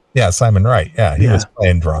Wright. Yeah, Simon Wright. Yeah, he was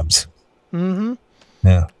playing drums. Mm-hmm.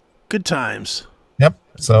 Yeah. Good times. Yep.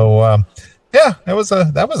 So, yeah, that was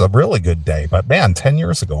a really good day. But man, 10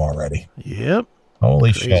 years ago already. Yep.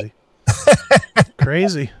 Holy shit.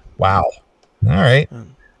 Crazy. Wow. All right.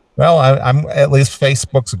 Well, I'm at least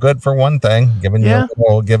Facebook's good for one thing, giving you a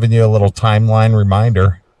little timeline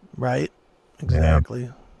reminder. Right. Exactly.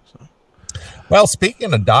 Yeah. So. Well,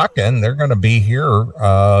 speaking of Dokken, they're going to be here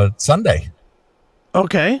Sunday.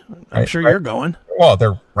 Okay. I'm sure you're going. Well,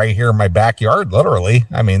 they're right here in my backyard, literally.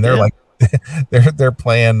 I mean, they're like they're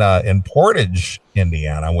playing in Portage,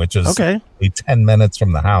 Indiana, which is 10 minutes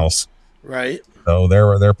from the house. Right. So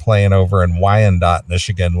they're playing over in Wyandotte,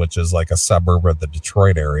 Michigan, which is like a suburb of the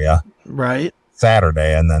Detroit area. Right.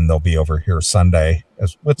 Saturday, and then they'll be over here Sunday,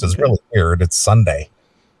 which is really weird. It's Sunday.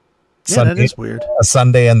 Yeah, Sunday, that is weird. A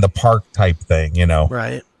Sunday in the park type thing, you know.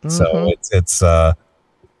 Right. Mm-hmm. So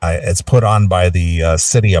it's put on by the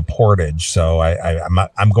city of Portage. So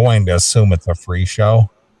I'm going to assume it's a free show.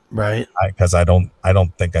 Right. Because I don't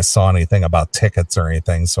think I saw anything about tickets or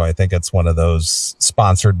anything. So I think it's one of those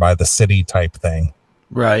sponsored by the city type thing.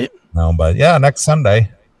 Right. No, but yeah, next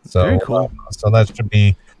Sunday. So very cool. So that should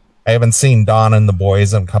be. I haven't seen Don and the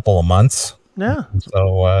boys in a couple of months. Yeah.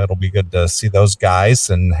 So it'll be good to see those guys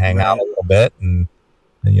and hang out a little bit. And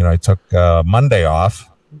you know, I took Monday off.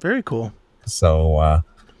 Very cool. So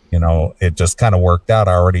you know, it just kind of worked out.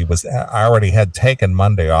 I already had taken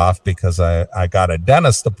Monday off because I got a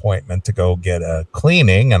dentist appointment to go get a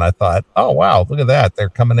cleaning, and I thought, oh wow, look at that. They're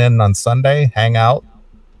coming in on Sunday, hang out,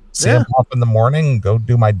 see them off in the morning, go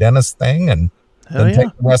do my dentist thing, and then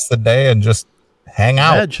take the rest of the day and just hang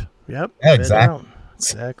out. Edge. Yep. Yeah, exactly.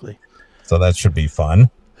 Exactly. So that should be fun.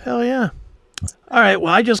 Hell yeah. All right.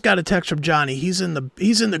 Well, I just got a text from Johnny. He's in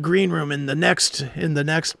the green room in the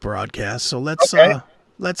next broadcast. So let's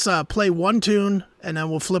play one tune, and then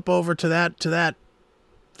we'll flip over to that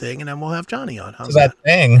thing, and then we'll have Johnny on. How's that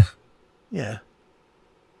thing? Yeah.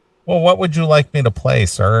 Well, what would you like me to play,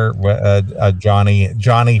 sir? A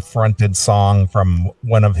Johnny fronted song from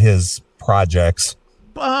one of his projects.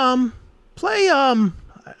 Play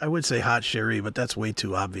I would say Hot Sherry, but that's way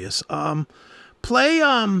too obvious.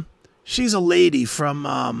 Play She's a Lady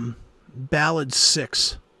from Ballad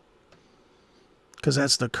 6. Because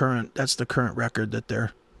that's the current record that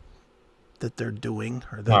they're doing,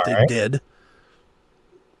 or that they did.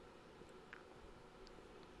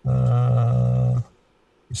 You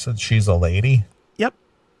said She's a Lady? Yep.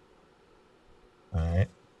 All right.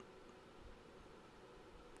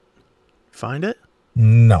 Find it?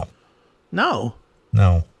 No. No.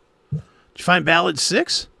 No. Did you find Ballad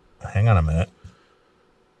 6? Hang on a minute.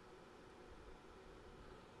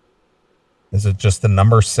 Is it just the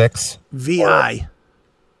number 6? VI.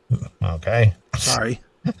 Okay. Sorry.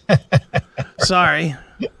 Sorry.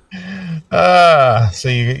 So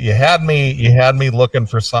you had me looking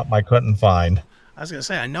for something I couldn't find. I was gonna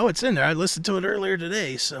say, I know it's in there. I listened to it earlier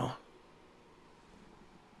today, so.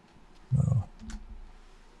 Oh.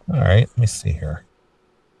 All right, let me see here.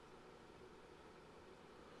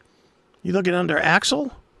 You looking under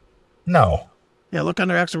Axel? No. Yeah, look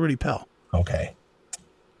under Axel Rudy Pell. Okay.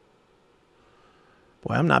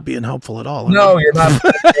 Boy, I'm not being helpful at all. No, you're not.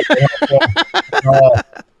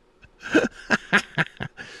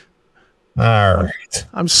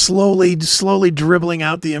 I'm slowly dribbling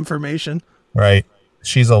out the information. Right.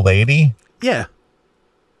 She's a lady? Yeah.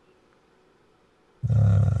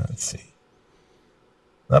 Let's see.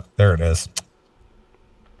 Oh, there it is.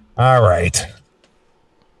 All right.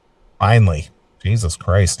 Finally. Jesus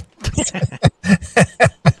Christ.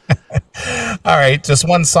 All right. Just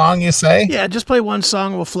one song, you say? Yeah, just play one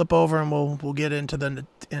song. We'll flip over and we'll get into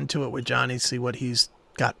it with Johnny, see what he's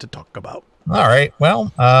got to talk about. All right.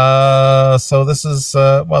 Well, so this is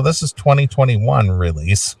 2021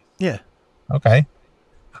 release. Yeah. Okay.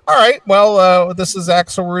 All right. Well, this is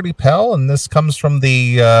Axel Rudy Pell, and this comes from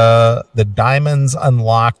the Diamonds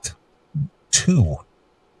Unlocked 2.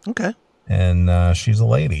 Okay. And she's a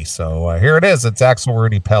lady. So here it is. It's Axel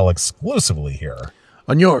Rudy Pell exclusively here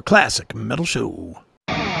on your classic metal show.